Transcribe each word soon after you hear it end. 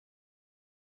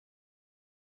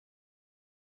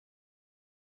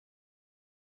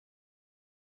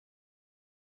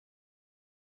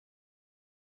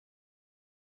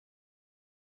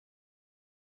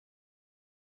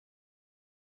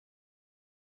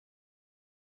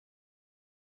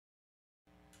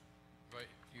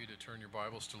turn your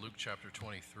Bibles to Luke chapter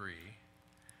 23.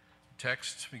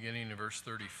 Text beginning in verse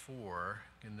 34.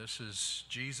 And this is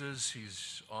Jesus.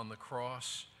 He's on the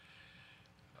cross.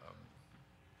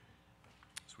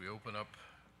 As we open up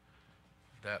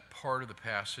that part of the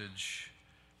passage,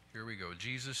 here we go.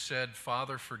 Jesus said,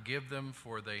 "Father, forgive them,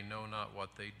 for they know not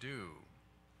what they do."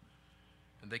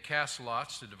 And they cast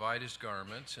lots to divide his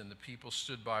garments, and the people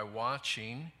stood by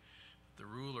watching. The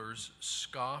rulers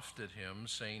scoffed at him,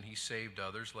 saying, "He saved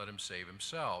others, let him save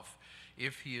himself,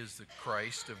 if he is the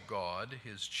Christ of God,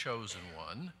 his chosen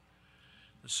one."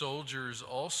 The soldiers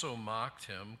also mocked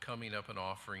him, coming up and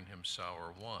offering him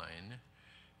sour wine,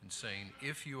 and saying,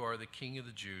 "If you are the King of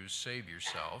the Jews, save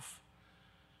yourself."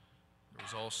 There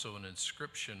was also an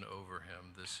inscription over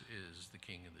him, "This is the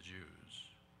King of the Jews."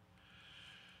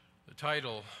 The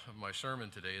title of my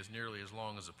sermon today is nearly as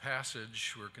long as the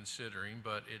passage we're considering,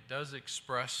 but it does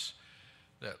express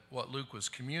that what Luke was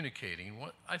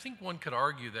communicating. I think one could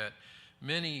argue that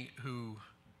many who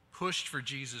pushed for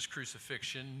Jesus'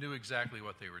 crucifixion knew exactly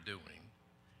what they were doing.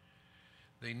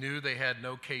 They knew they had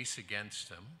no case against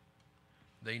him.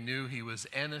 They knew he was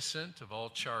innocent of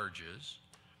all charges,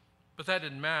 but that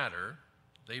didn't matter.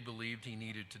 They believed he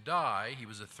needed to die. He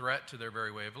was a threat to their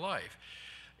very way of life.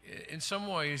 In some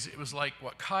ways, it was like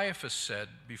what Caiaphas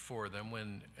said before them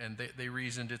and they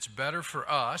reasoned, it's better for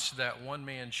us that one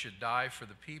man should die for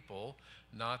the people,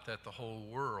 not that the whole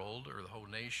world or the whole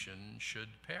nation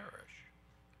should perish.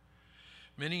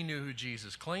 Many knew who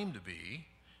Jesus claimed to be,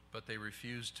 but they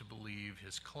refused to believe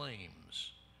his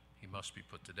claims. He must be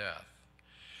put to death.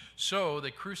 So they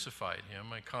crucified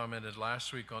him. I commented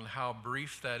last week on how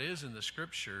brief that is in the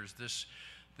scriptures. This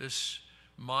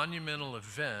monumental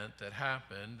event that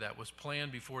happened, that was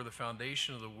planned before the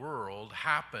foundation of the world,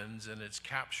 happens, and it's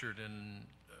captured in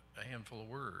a handful of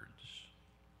words.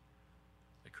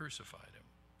 They crucified him.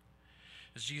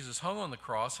 As Jesus hung on the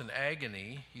cross in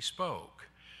agony, he spoke.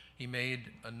 He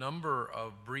made a number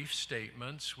of brief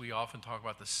statements. We often talk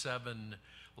about the 7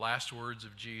 last words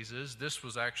of Jesus. This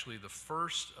was actually the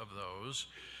first of those,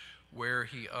 where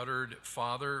he uttered,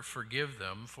 "Father, forgive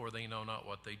them, for they know not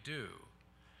what they do."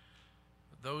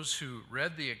 Those who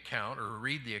read the account or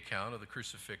read the account of the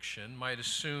crucifixion might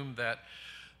assume that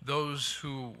those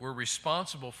who were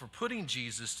responsible for putting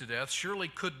Jesus to death surely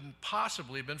couldn't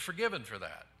possibly have been forgiven for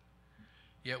that.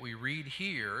 Yet we read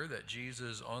here that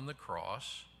Jesus on the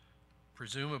cross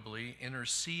presumably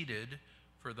interceded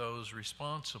for those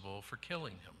responsible for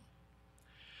killing him.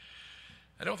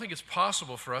 I don't think it's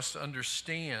possible for us to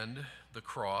understand the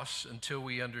cross until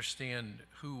we understand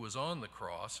who was on the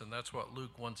cross, and that's what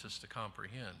Luke wants us to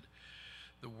comprehend.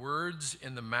 The words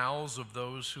in the mouths of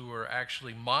those who are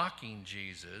actually mocking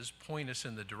Jesus point us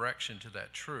in the direction to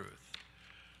that truth.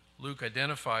 Luke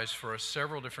identifies for us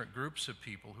several different groups of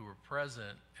people who were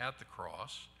present at the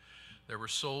cross. There were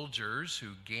soldiers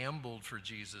who gambled for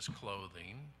Jesus'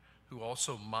 clothing, who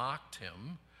also mocked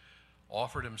him,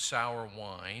 offered him sour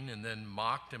wine, and then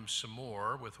mocked him some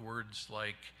more with words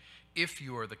like, "If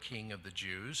you are the King of the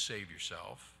Jews, save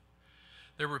yourself."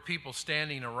 There were people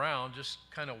standing around just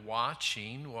kind of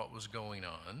watching what was going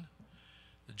on.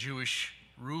 The Jewish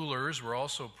rulers were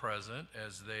also present,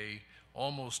 as they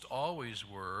almost always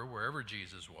were wherever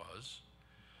Jesus was.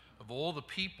 Of all the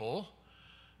people,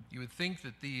 you would think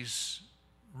that these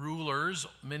rulers,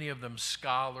 many of them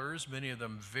scholars, many of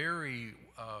them very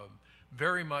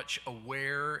much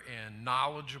aware and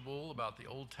knowledgeable about the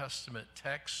Old Testament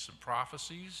texts and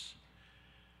prophecies.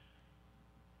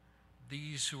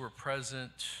 These who were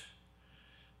present,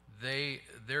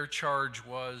 their charge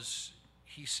was,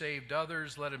 "He saved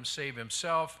others, let him save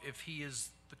himself, if he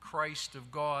is the Christ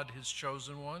of God, his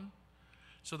chosen one."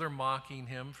 So they're mocking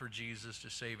him for Jesus to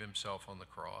save himself on the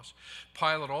cross.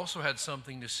 Pilate also had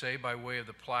something to say by way of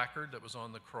the placard that was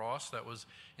on the cross that was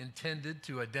intended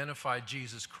to identify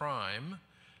Jesus' crime.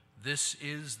 "This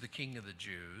is the King of the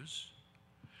Jews."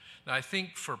 Now, I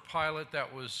think for Pilate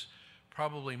that was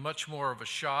probably much more of a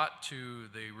shot to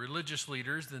the religious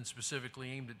leaders than specifically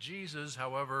aimed at Jesus.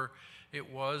 However, it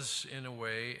was in a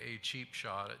way a cheap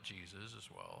shot at Jesus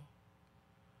as well.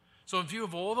 So in view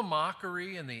of all the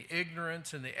mockery and the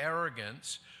ignorance and the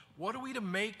arrogance, what are we to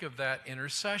make of that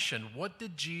intercession? What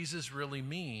did Jesus really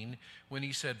mean when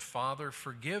he said, "Father,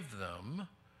 forgive them,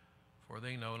 for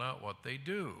they know not what they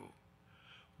do"?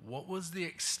 What was the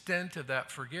extent of that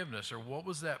forgiveness, or what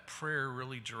was that prayer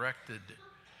really directed?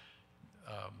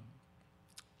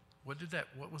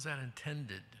 What was that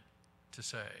intended to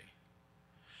say?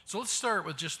 So let's start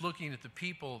with just looking at the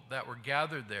people that were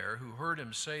gathered there who heard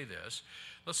him say this.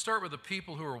 Let's start with the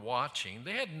people who were watching.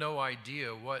 They had no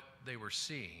idea what they were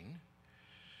seeing.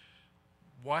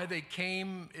 Why they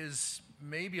came is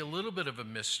maybe a little bit of a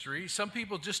mystery. Some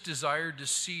people just desired to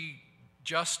see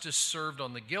justice served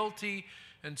on the guilty,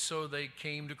 and so they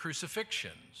came to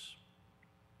crucifixions.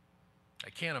 I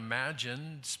can't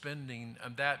imagine spending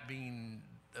that being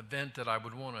an event that I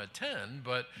would want to attend,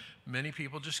 but many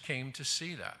people just came to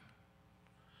see that.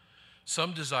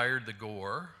 Some desired the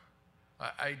gore.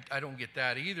 I don't get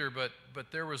that either, but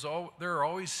there are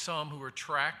always some who are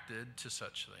attracted to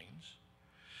such things.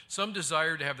 Some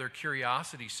desired to have their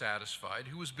curiosity satisfied.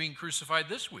 Who was being crucified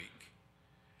this week?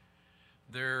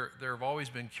 There have always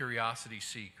been curiosity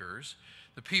seekers.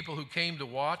 The people who came to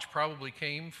watch probably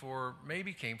came for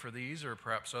these or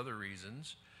perhaps other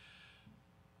reasons.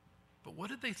 But what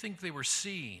did they think they were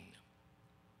seeing?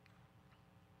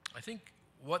 I think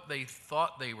what they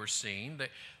thought they were seeing,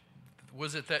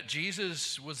 was it that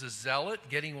Jesus was a zealot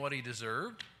getting what he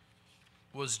deserved?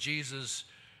 Was Jesus'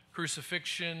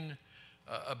 crucifixion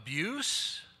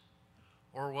abuse?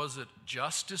 Or was it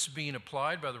justice being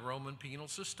applied by the Roman penal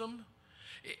system?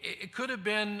 It could have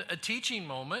been a teaching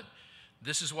moment.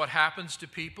 This is what happens to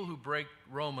people who break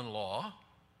Roman law.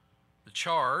 The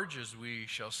charge, as we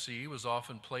shall see, was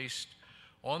often placed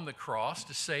on the cross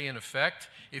to say, in effect,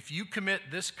 if you commit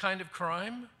this kind of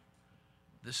crime,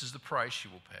 this is the price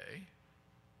you will pay.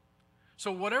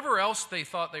 So whatever else they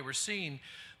thought they were seeing,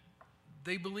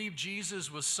 they believed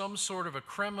Jesus was some sort of a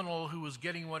criminal who was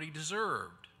getting what he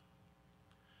deserved.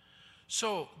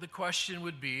 So the question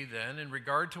would be then, in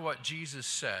regard to what Jesus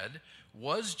said,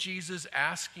 was Jesus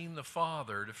asking the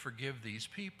Father to forgive these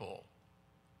people?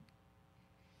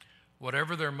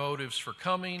 Whatever their motives for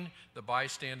coming, the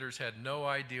bystanders had no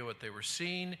idea what they were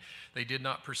seeing. They did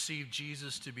not perceive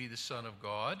Jesus to be the Son of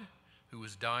God, who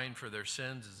was dying for their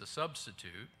sins as a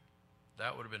substitute.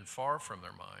 That would have been far from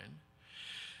their mind.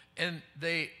 And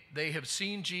they have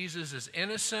seen Jesus as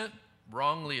innocent,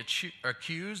 wrongly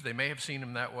accused. They may have seen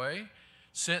him that way,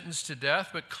 sentenced to death,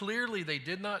 but clearly they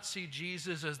did not see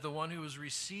Jesus as the one who was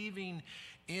receiving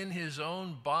in his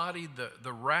own body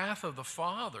the wrath of the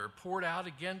Father poured out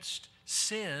against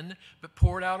sin, but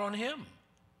poured out on him.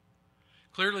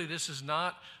 Clearly, this is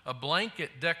not a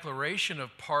blanket declaration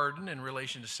of pardon in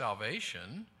relation to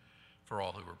salvation for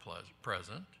all who were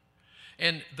present.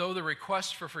 And though the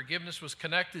request for forgiveness was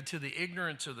connected to the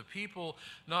ignorance of the people,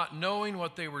 not knowing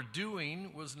what they were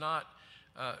doing was not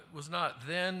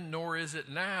then, nor is it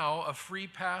now, a free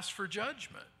pass for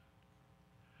judgment.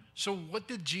 So what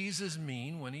did Jesus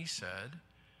mean when he said,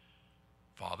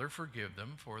 Father, forgive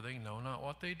them, for they know not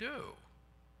what they do?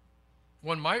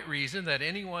 One might reason that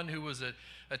anyone who was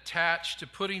attached to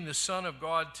putting the Son of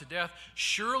God to death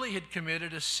surely had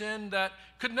committed a sin that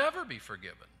could never be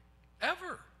forgiven,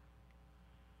 ever.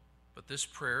 But this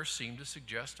prayer seemed to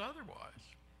suggest otherwise.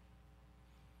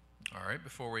 All right,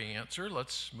 before we answer,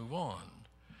 let's move on.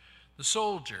 The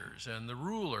soldiers and the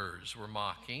rulers were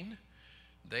mocking.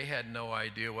 They had no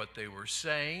idea what they were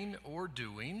saying or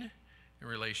doing in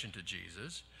relation to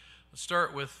Jesus. Let's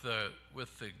start with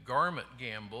the garment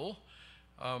gamble.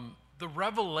 The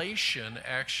revelation,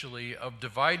 actually, of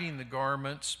dividing the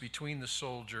garments between the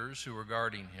soldiers who were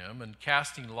guarding him and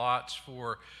casting lots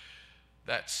for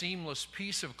that seamless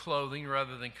piece of clothing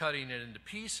rather than cutting it into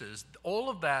pieces, all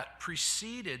of that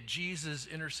preceded Jesus'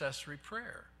 intercessory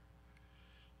prayer.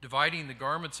 Dividing the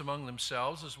garments among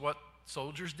themselves is what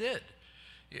soldiers did.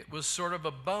 It was sort of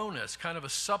a bonus, kind of a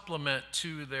supplement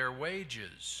to their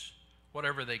wages.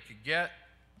 Whatever they could get,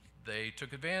 they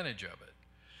took advantage of it.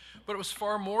 But it was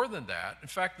far more than that. In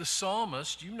fact, the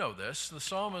psalmist, you know this, the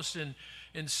psalmist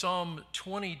in Psalm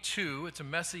 22, it's a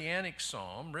messianic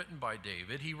psalm written by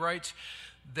David. He writes,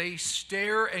 "They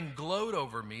stare and gloat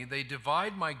over me. They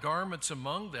divide my garments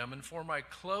among them, and for my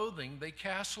clothing they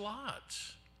cast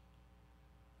lots."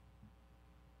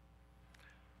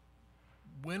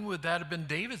 When would that have been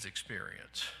David's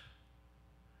experience?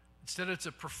 Instead, it's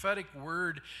a prophetic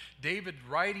word. David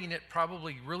writing it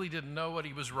probably really didn't know what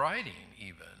he was writing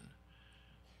even.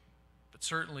 But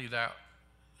certainly that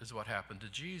is what happened to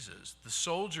Jesus. The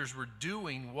soldiers were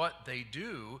doing what they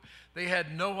do. They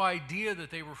had no idea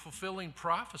that they were fulfilling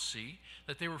prophecy,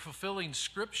 that they were fulfilling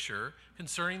scripture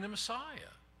concerning the Messiah.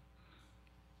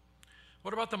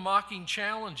 What about the mocking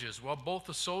challenges? Well, both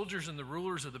the soldiers and the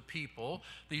rulers of the people,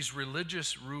 these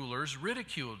religious rulers,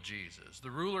 ridiculed Jesus.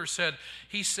 The ruler said,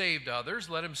 "He saved others,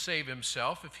 let him save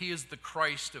himself, if he is the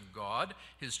Christ of God,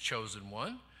 his chosen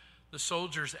one." The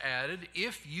soldiers added,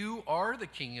 "If you are the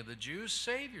King of the Jews,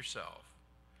 save yourself."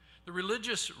 The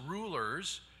religious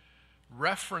rulers'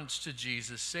 reference to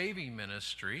Jesus' saving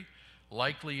ministry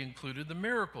likely included the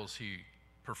miracles he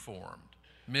performed,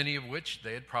 many of which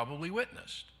they had probably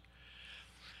witnessed.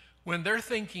 When they're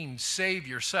thinking save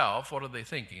yourself, what are they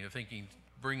thinking? They're thinking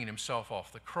bringing himself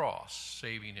off the cross,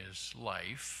 saving his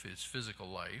life, his physical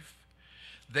life.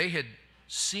 They had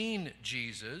seen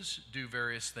Jesus do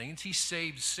various things. He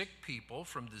saved sick people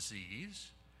from disease.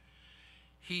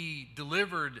 He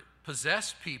delivered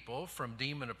possessed people from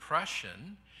demon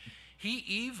oppression. He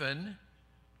even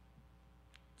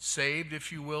saved,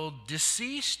 if you will,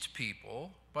 deceased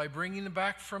people by bringing them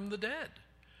back from the dead.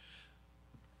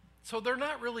 So they're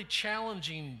not really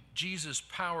challenging Jesus'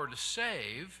 power to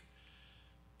save,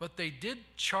 but they did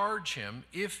charge him,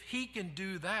 if he can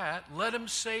do that, let him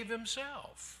save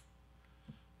himself.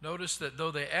 Notice that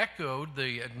though they echoed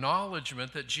the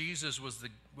acknowledgement that Jesus was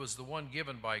the one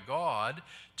given by God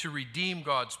to redeem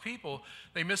God's people,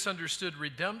 they misunderstood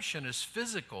redemption as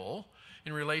physical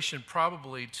in relation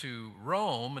probably to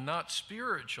Rome and not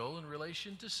spiritual in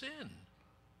relation to sin.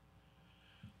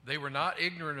 They were not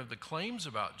ignorant of the claims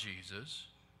about Jesus,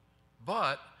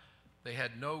 but they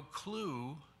had no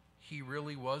clue he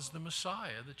really was the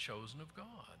Messiah, the chosen of God.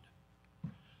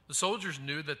 The soldiers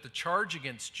knew that the charge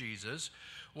against Jesus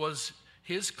was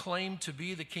his claim to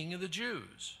be the King of the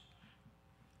Jews.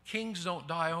 Kings don't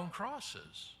die on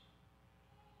crosses.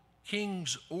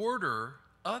 Kings order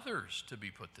others to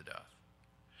be put to death.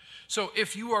 So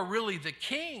if you are really the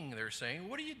king, they're saying,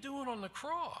 what are you doing on the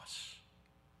cross?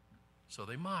 So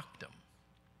they mocked him.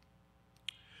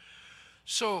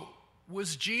 So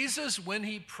was Jesus, when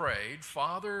he prayed,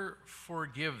 Father,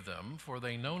 forgive them, for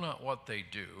they know not what they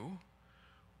do,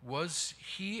 was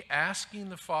he asking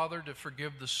the Father to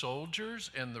forgive the soldiers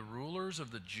and the rulers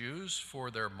of the Jews for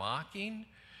their mocking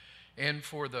and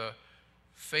for the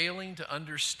failing to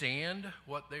understand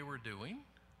what they were doing?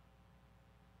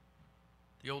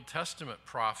 The Old Testament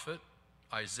prophet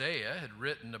Isaiah had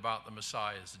written about the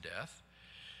Messiah's death.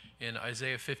 In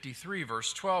Isaiah 53,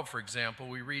 verse 12, for example,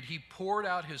 we read, he poured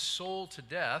out his soul to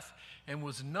death and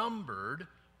was numbered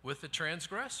with the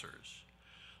transgressors.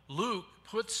 Luke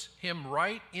puts him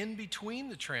right in between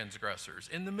the transgressors,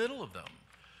 in the middle of them.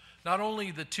 Not only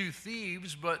the two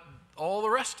thieves, but all the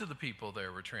rest of the people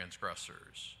there were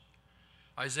transgressors.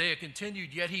 Isaiah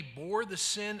continued, yet he bore the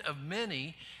sin of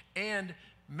many and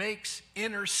makes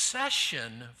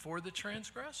intercession for the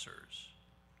transgressors.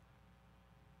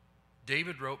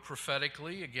 David wrote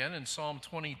prophetically, again in Psalm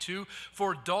 22,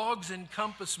 for dogs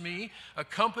encompass me, a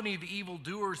company of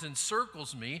evildoers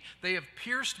encircles me. They have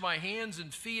pierced my hands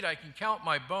and feet. I can count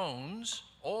my bones,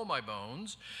 all my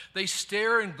bones. They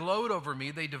stare and gloat over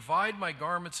me. They divide my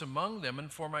garments among them,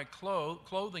 and for my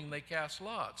clothing they cast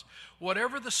lots.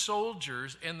 Whatever the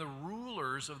soldiers and the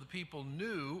rulers of the people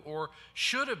knew or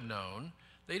should have known,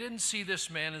 they didn't see this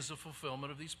man as the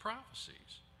fulfillment of these prophecies.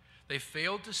 They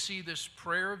failed to see this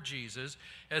prayer of Jesus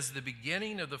as the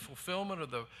beginning of the fulfillment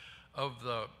of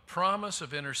the promise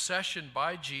of intercession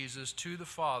by Jesus to the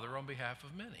Father on behalf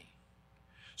of many.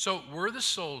 So were the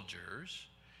soldiers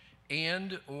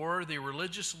and or the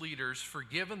religious leaders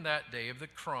forgiven that day of the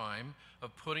crime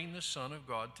of putting the Son of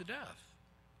God to death?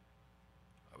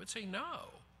 I would say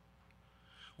no.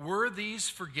 Were these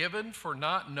forgiven for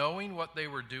not knowing what they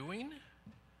were doing?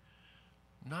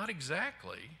 Not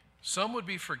exactly. Some would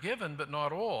be forgiven, but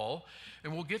not all.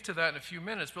 And we'll get to that in a few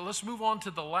minutes. But let's move on to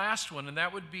the last one, and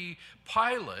that would be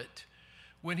Pilate.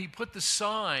 When he put the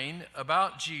sign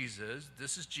about Jesus,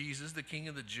 this is Jesus, the King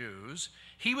of the Jews,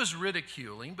 he was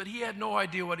ridiculing, but he had no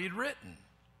idea what he had written.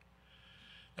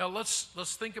 Now let's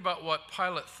think about what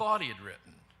Pilate thought he had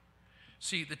written.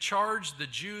 See, the charge the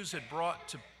Jews had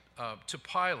brought to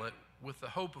Pilate with the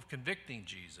hope of convicting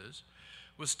Jesus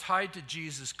was tied to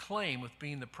Jesus' claim with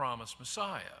being the promised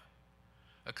Messiah,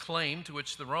 a claim to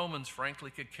which the Romans,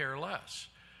 frankly, could care less.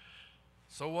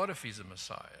 So what if he's a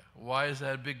Messiah? Why is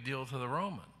that a big deal to the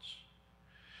Romans?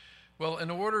 Well, in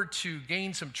order to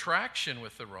gain some traction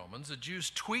with the Romans, the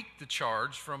Jews tweaked the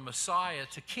charge from Messiah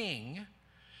to king.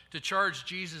 To charge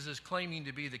Jesus as claiming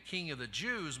to be the King of the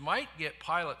Jews might get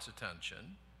Pilate's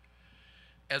attention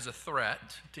as a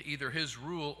threat to either his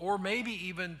rule or maybe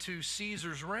even to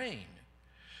Caesar's reign.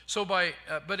 So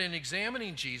but in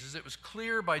examining Jesus, it was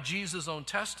clear by Jesus' own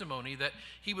testimony that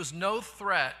he was no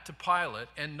threat to Pilate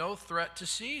and no threat to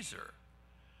Caesar.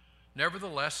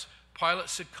 Nevertheless, Pilate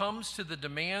succumbs to the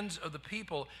demands of the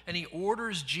people and he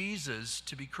orders Jesus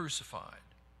to be crucified.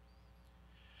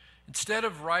 Instead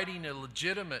of writing a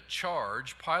legitimate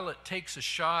charge, Pilate takes a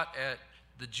shot at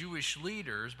the Jewish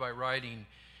leaders by writing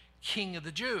King of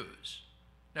the Jews.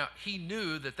 Now, he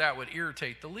knew that that would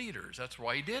irritate the leaders. That's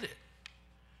why he did it.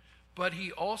 But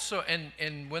he also,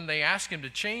 and when they asked him to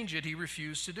change it, he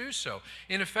refused to do so.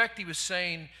 In effect, he was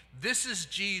saying, this is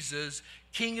Jesus,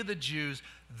 King of the Jews.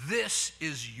 This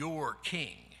is your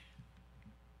king.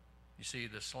 You see,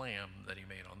 the slam that he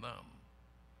made on them.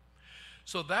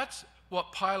 So that's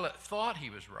what Pilate thought he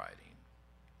was writing.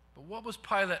 But what was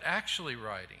Pilate actually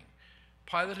writing?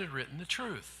 Pilate had written the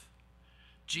truth.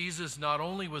 Jesus not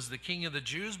only was the King of the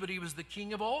Jews, but he was the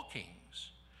King of all kings.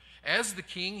 As the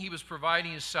King, he was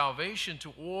providing his salvation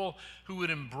to all who would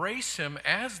embrace him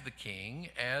as the King,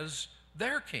 as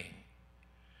their King.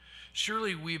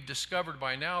 Surely we've discovered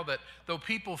by now that though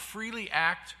people freely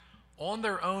act on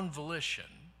their own volition,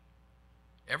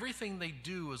 everything they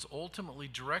do is ultimately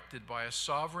directed by a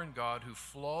sovereign God who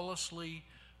flawlessly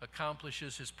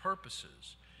accomplishes his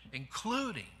purposes,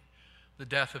 including the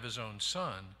death of his own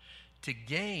Son, to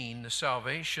gain the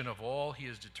salvation of all he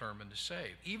is determined to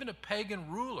save. Even a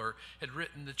pagan ruler had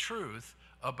written the truth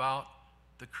about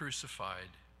the crucified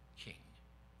King.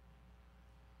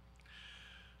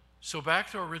 So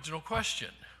back to our original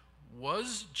question.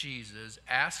 Was Jesus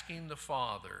asking the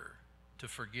Father to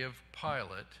forgive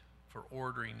Pilate for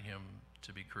ordering him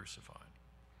to be crucified?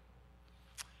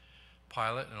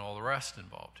 Pilate and all the rest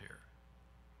involved here.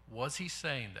 Was he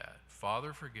saying that?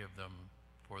 Father, forgive them,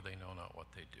 for they know not what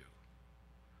they do.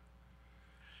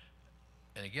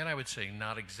 And again, I would say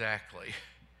not exactly.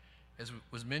 As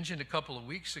was mentioned a couple of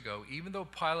weeks ago, even though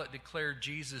Pilate declared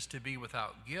Jesus to be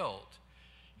without guilt,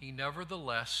 he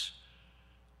nevertheless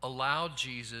allowed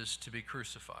Jesus to be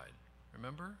crucified.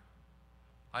 Remember?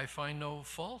 I find no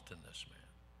fault in this man.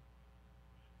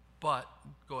 But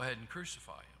go ahead and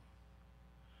crucify him.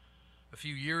 A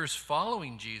few years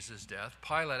following Jesus' death,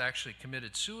 Pilate actually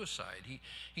committed suicide.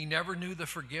 He never knew the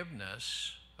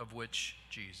forgiveness of which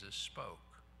Jesus spoke.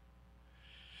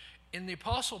 In the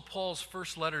Apostle Paul's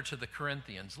first letter to the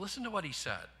Corinthians, listen to what he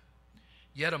said.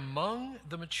 Yet among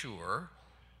the mature,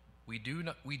 we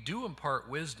do impart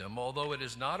wisdom, although it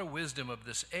is not a wisdom of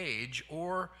this age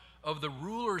or of the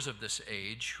rulers of this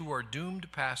age who are doomed to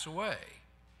pass away.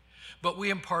 But we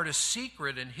impart a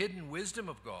secret and hidden wisdom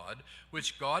of God,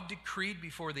 which God decreed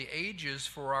before the ages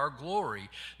for our glory.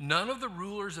 None of the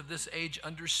rulers of this age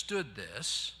understood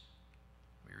this.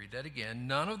 We read that again.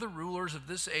 None of the rulers of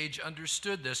this age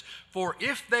understood this, for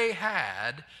if they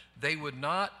had, they would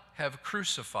not have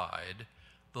crucified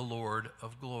the Lord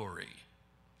of glory.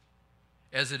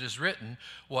 As it is written,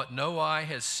 what no eye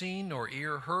has seen, nor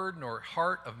ear heard, nor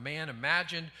heart of man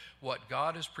imagined, what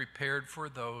God has prepared for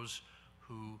those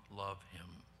who love him.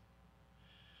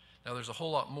 Now, there's a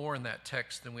whole lot more in that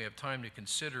text than we have time to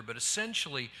consider, but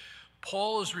essentially,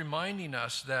 Paul is reminding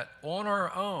us that on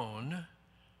our own,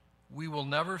 we will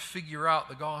never figure out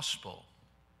the gospel.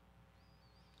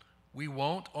 We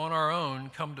won't on our own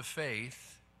come to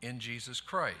faith in Jesus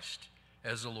Christ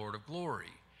as the Lord of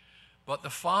glory. But the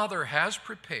Father has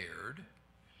prepared,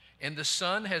 and the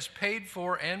Son has paid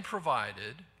for and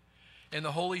provided, and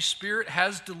the Holy Spirit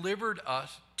has delivered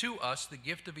to us the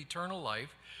gift of eternal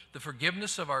life, the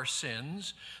forgiveness of our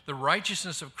sins, the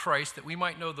righteousness of Christ, that we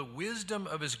might know the wisdom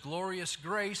of his glorious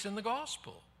grace in the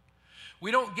gospel.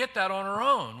 We don't get that on our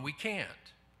own. We can't.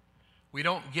 We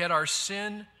don't get our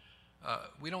sin.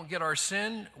 We don't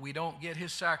get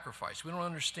his sacrifice. We don't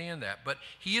understand that. But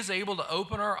he is able to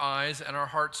open our eyes and our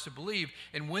hearts to believe.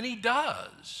 And when he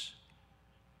does,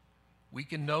 we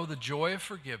can know the joy of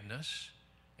forgiveness,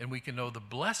 and we can know the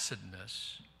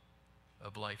blessedness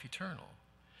of life eternal.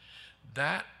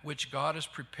 That which God has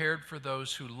prepared for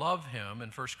those who love him in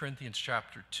 1 Corinthians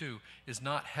chapter 2 is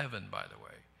not heaven, by the way.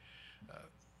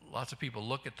 Lots of people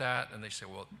look at that and they say,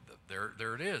 well,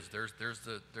 there it is. There's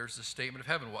the statement of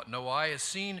heaven. What no eye has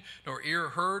seen, nor ear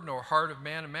heard, nor heart of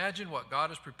man imagined, what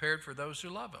God has prepared for those who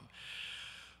love him.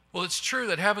 Well, it's true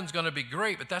that heaven's going to be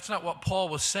great, but that's not what Paul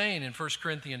was saying in 1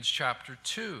 Corinthians chapter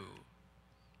 2.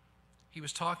 He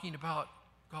was talking about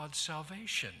God's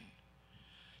salvation,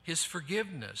 his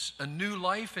forgiveness, a new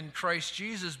life in Christ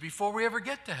Jesus before we ever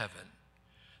get to heaven.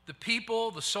 The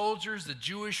people, the soldiers, the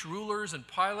Jewish rulers, and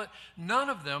Pilate, none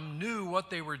of them knew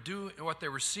what they were doing, what they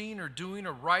were seeing or doing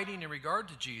or writing in regard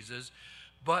to Jesus.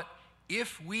 But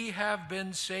if we have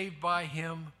been saved by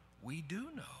him, we do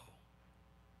know.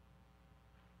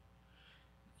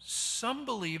 Some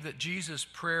believe that Jesus'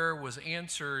 prayer was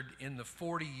answered in the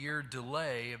 40-year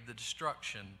delay of the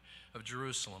destruction of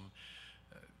Jerusalem.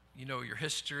 You know your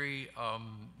history.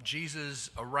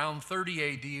 Jesus, around 30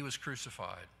 A.D., was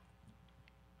crucified.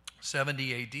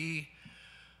 70 A.D.,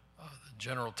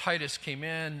 General Titus came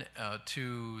in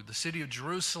to the city of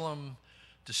Jerusalem,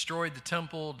 destroyed the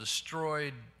temple,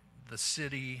 destroyed the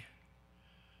city,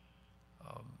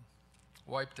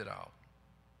 wiped it out.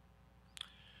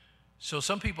 So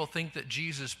some people think that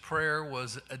Jesus' prayer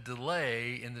was a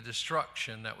delay in the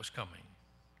destruction that was coming.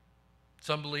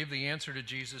 Some believe the answer to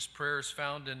Jesus' prayer is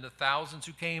found in the thousands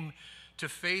who came to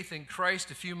faith in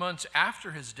Christ a few months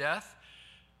after his death,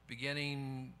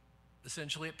 beginning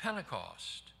essentially at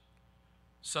Pentecost.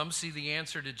 Some see the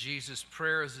answer to Jesus'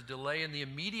 prayer as a delay in the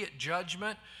immediate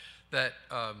judgment that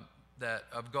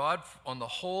of God on the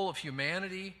whole of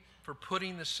humanity for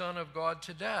putting the Son of God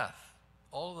to death.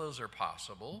 All of those are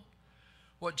possible.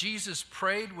 What Jesus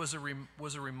prayed was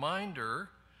a reminder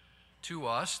to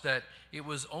us that it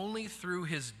was only through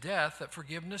his death that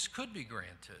forgiveness could be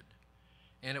granted.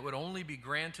 And it would only be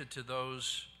granted to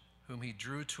those whom he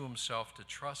drew to himself to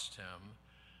trust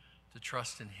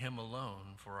in him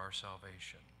alone for our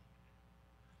salvation.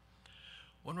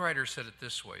 One writer said it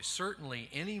this way: certainly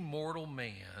any mortal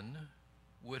man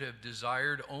would have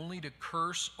desired only to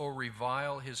curse or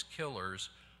revile his killers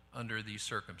under these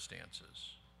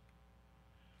circumstances.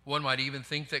 One might even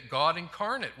think that God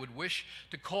incarnate would wish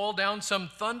to call down some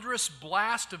thunderous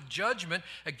blast of judgment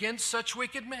against such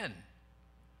wicked men.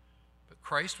 But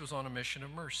Christ was on a mission of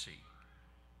mercy.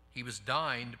 He was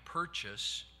dying to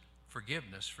purchase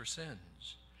forgiveness for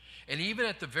sins. And even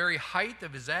at the very height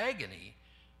of his agony,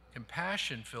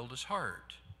 compassion filled his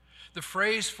heart. The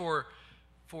phrase for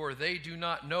they do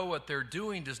not know what they're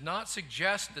doing does not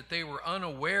suggest that they were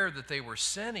unaware that they were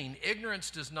sinning. Ignorance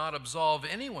does not absolve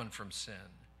anyone from sin.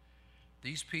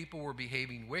 These people were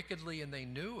behaving wickedly and they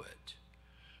knew it.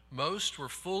 Most were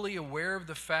fully aware of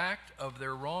the fact of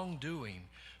their wrongdoing.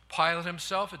 Pilate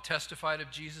himself had testified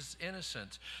of Jesus'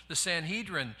 innocence. The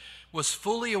Sanhedrin was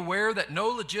fully aware that no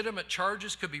legitimate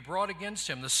charges could be brought against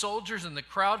him. The soldiers and the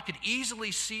crowd could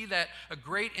easily see that a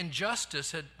great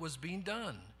injustice was being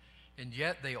done, and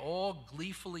yet they all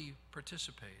gleefully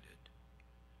participated.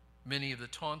 Many of the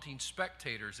taunting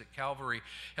spectators at Calvary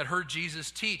had heard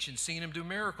Jesus teach and seen him do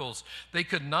miracles. They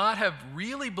could not have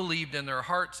really believed in their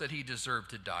hearts that he deserved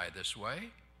to die this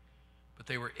way, but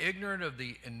they were ignorant of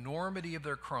the enormity of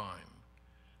their crime.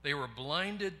 They were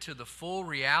blinded to the full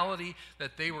reality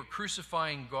that they were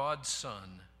crucifying God's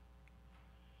Son.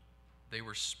 They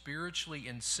were spiritually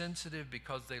insensitive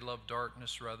because they loved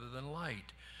darkness rather than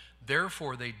light.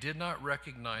 Therefore, they did not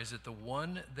recognize that the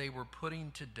one they were putting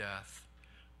to death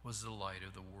was the light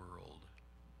of the world.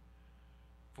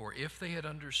 For if they had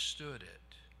understood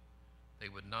it, they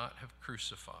would not have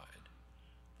crucified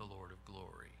the Lord of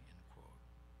glory. End quote.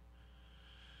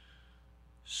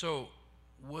 So,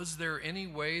 was there any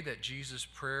way that Jesus'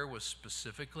 prayer was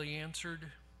specifically answered?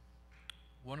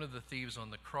 One of the thieves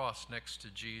on the cross next to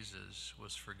Jesus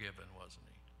was forgiven, wasn't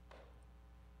he?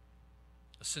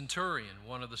 A centurion,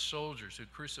 one of the soldiers who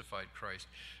crucified Christ,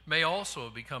 may also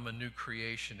have become a new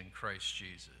creation in Christ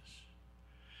Jesus.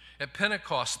 At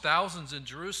Pentecost, thousands in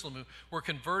Jerusalem who were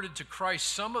converted to Christ,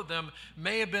 some of them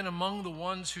may have been among the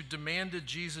ones who demanded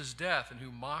Jesus' death and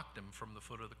who mocked him from the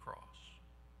foot of the cross.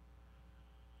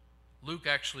 Luke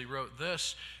actually wrote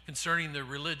this concerning the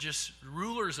religious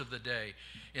rulers of the day.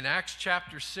 In Acts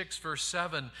chapter 6, verse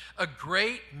 7, a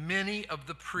great many of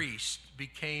the priests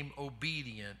became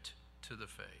obedient to the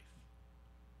faith.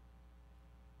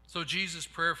 So Jesus'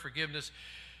 prayer of forgiveness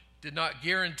did not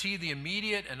guarantee the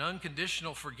immediate and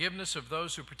unconditional forgiveness of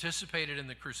those who participated in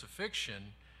the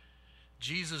crucifixion.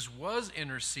 Jesus was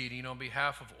interceding on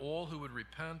behalf of all who would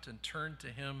repent and turn to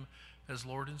him as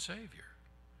Lord and Savior.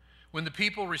 When the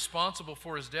people responsible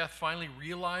for his death finally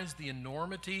realized the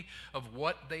enormity of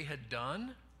what they had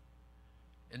done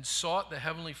and sought the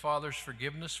Heavenly Father's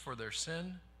forgiveness for their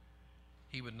sin,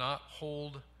 he would not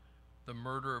hold the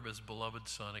murder of his beloved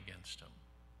Son against him.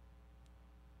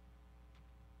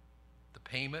 The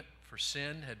payment for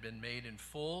sin had been made in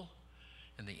full,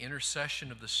 and the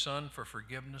intercession of the Son for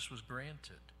forgiveness was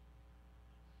granted.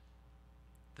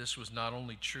 This was not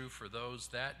only true for those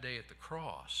that day at the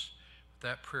cross, but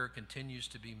that prayer continues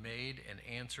to be made and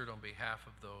answered on behalf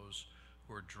of those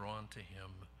who are drawn to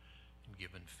him and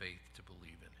given faith to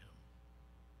believe in him.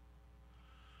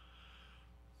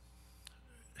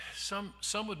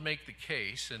 Some would make the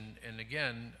case, and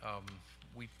again,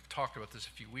 we talked about this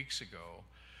a few weeks ago,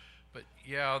 but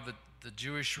yeah, the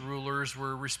Jewish rulers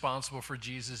were responsible for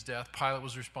Jesus' death. Pilate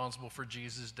was responsible for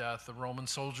Jesus' death. The Roman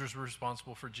soldiers were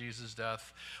responsible for Jesus'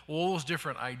 death. All those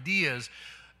different ideas,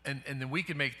 and then we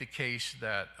could make the case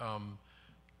that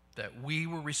we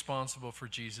were responsible for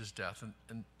Jesus' death,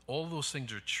 and all those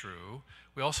things are true.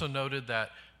 We also noted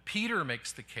that Peter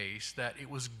makes the case that it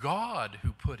was God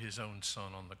who put his own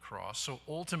Son on the cross. So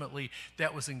ultimately,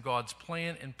 that was in God's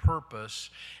plan and purpose,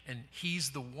 and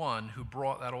he's the one who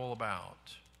brought that all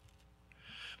about.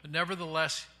 But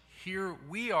nevertheless, Here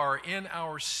we are in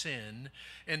our sin,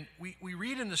 and we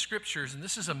read in the scriptures, and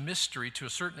this is a mystery to a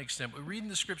certain extent, we read in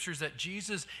the scriptures that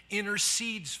Jesus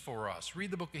intercedes for us.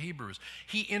 Read the book of Hebrews.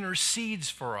 He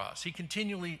intercedes for us. He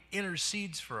continually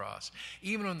intercedes for us.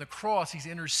 Even on the cross, he's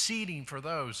interceding for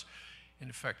those, in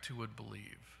effect, who would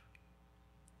believe.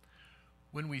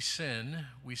 When we sin,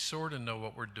 we sort of know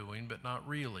what we're doing, but not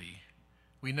really.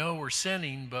 We know we're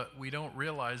sinning, but we don't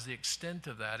realize the extent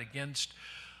of that against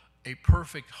a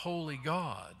perfect, holy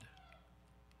God.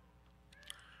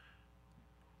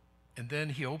 And then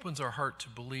he opens our heart to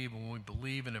believe. When we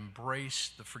believe and embrace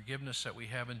the forgiveness that we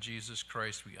have in Jesus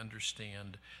Christ, we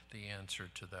understand the answer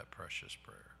to that precious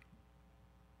prayer.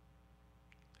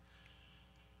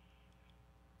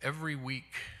 Every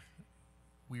week,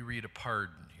 we read a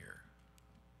pardon here.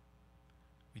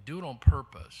 We do it on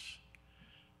purpose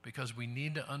because we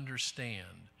need to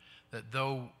understand that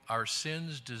though our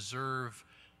sins deserve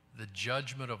the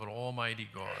judgment of an almighty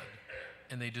God,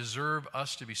 and they deserve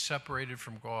us to be separated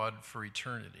from God for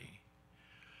eternity,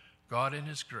 God in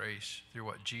his grace, through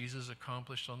what Jesus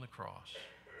accomplished on the cross,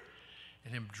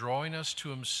 and him drawing us to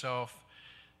himself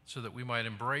so that we might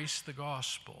embrace the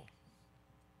gospel,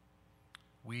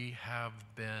 we have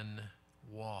been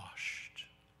washed.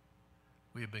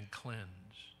 We have been cleansed.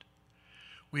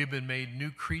 We have been made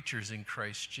new creatures in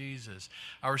Christ Jesus.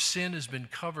 Our sin has been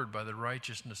covered by the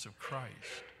righteousness of Christ.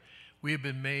 We have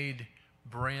been made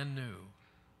brand new.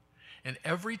 And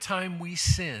every time we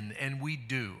sin, and we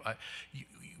do,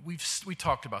 we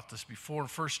talked about this before in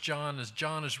 1 John, as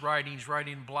John is writing, he's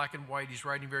writing in black and white, he's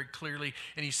writing very clearly,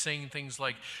 and he's saying things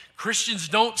like, Christians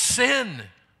don't sin.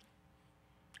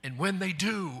 And when they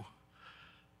do,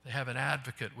 they have an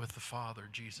advocate with the Father,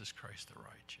 Jesus Christ the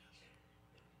righteous.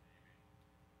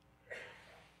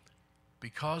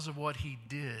 Because of what he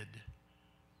did,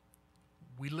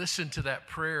 we listen to that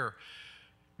prayer,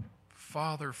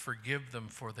 Father, forgive them,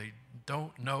 for they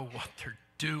don't know what they're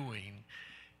doing.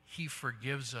 He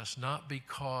forgives us not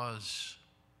because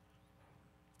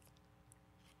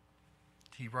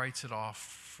he writes it off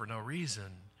for no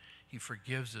reason. He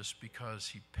forgives us because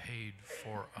he paid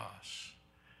for us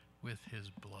with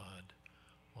his blood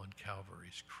on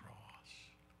Calvary's cross.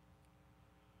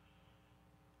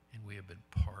 And we have been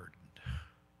pardoned,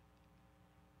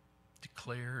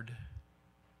 declared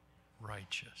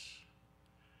righteous,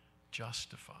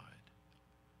 justified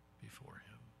before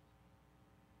him.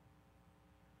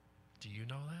 Do you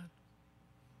know that?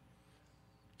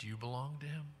 Do you belong to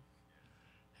him?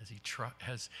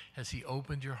 Has he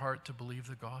opened your heart to believe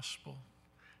the gospel?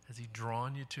 Has he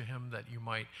drawn you to him that you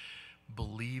might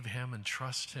believe him and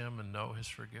trust him and know his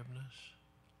forgiveness?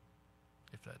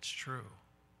 If that's true,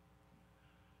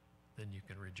 then you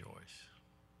can rejoice.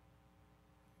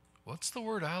 What's the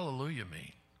word hallelujah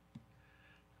mean?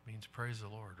 It means praise the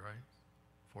Lord, right?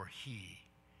 For he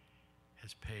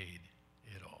has paid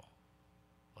it all.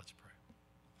 Let's pray.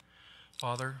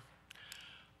 Father,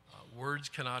 words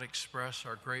cannot express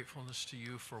our gratefulness to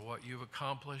you for what you've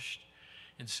accomplished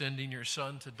in sending your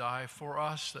Son to die for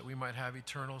us, that we might have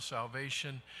eternal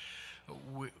salvation.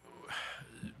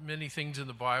 Many things in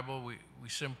the Bible, we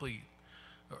simply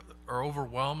are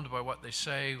overwhelmed by what they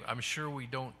say. I'm sure we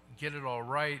don't get it all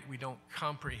right. We don't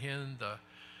comprehend the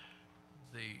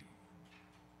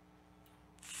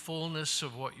fullness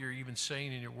of what you're even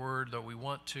saying in your word, though we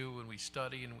want to, and we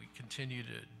study and we continue to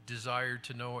desire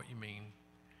to know what you mean.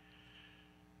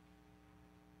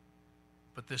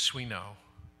 But this we know.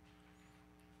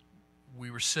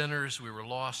 We were sinners, we were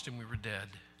lost, and we were dead.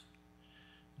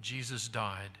 Jesus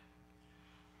died.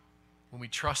 When we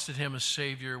trusted him as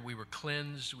Savior, we were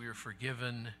cleansed, we were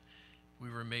forgiven, we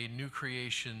were made new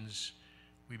creations,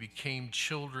 we became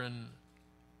children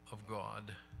of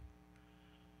God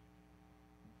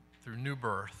through new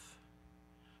birth,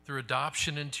 through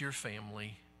adoption into your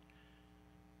family.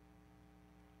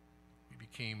 We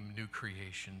became new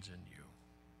creations in you.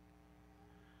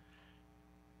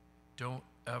 Don't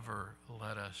ever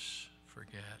let us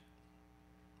forget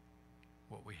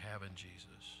what we have in Jesus.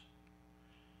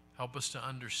 Help us to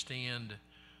understand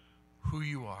who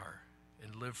you are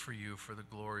and live for you for the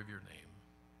glory of your name.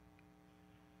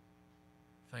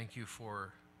 Thank you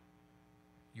for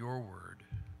your word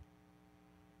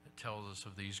that tells us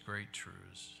of these great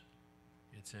truths.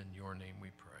 It's in your name we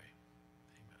pray.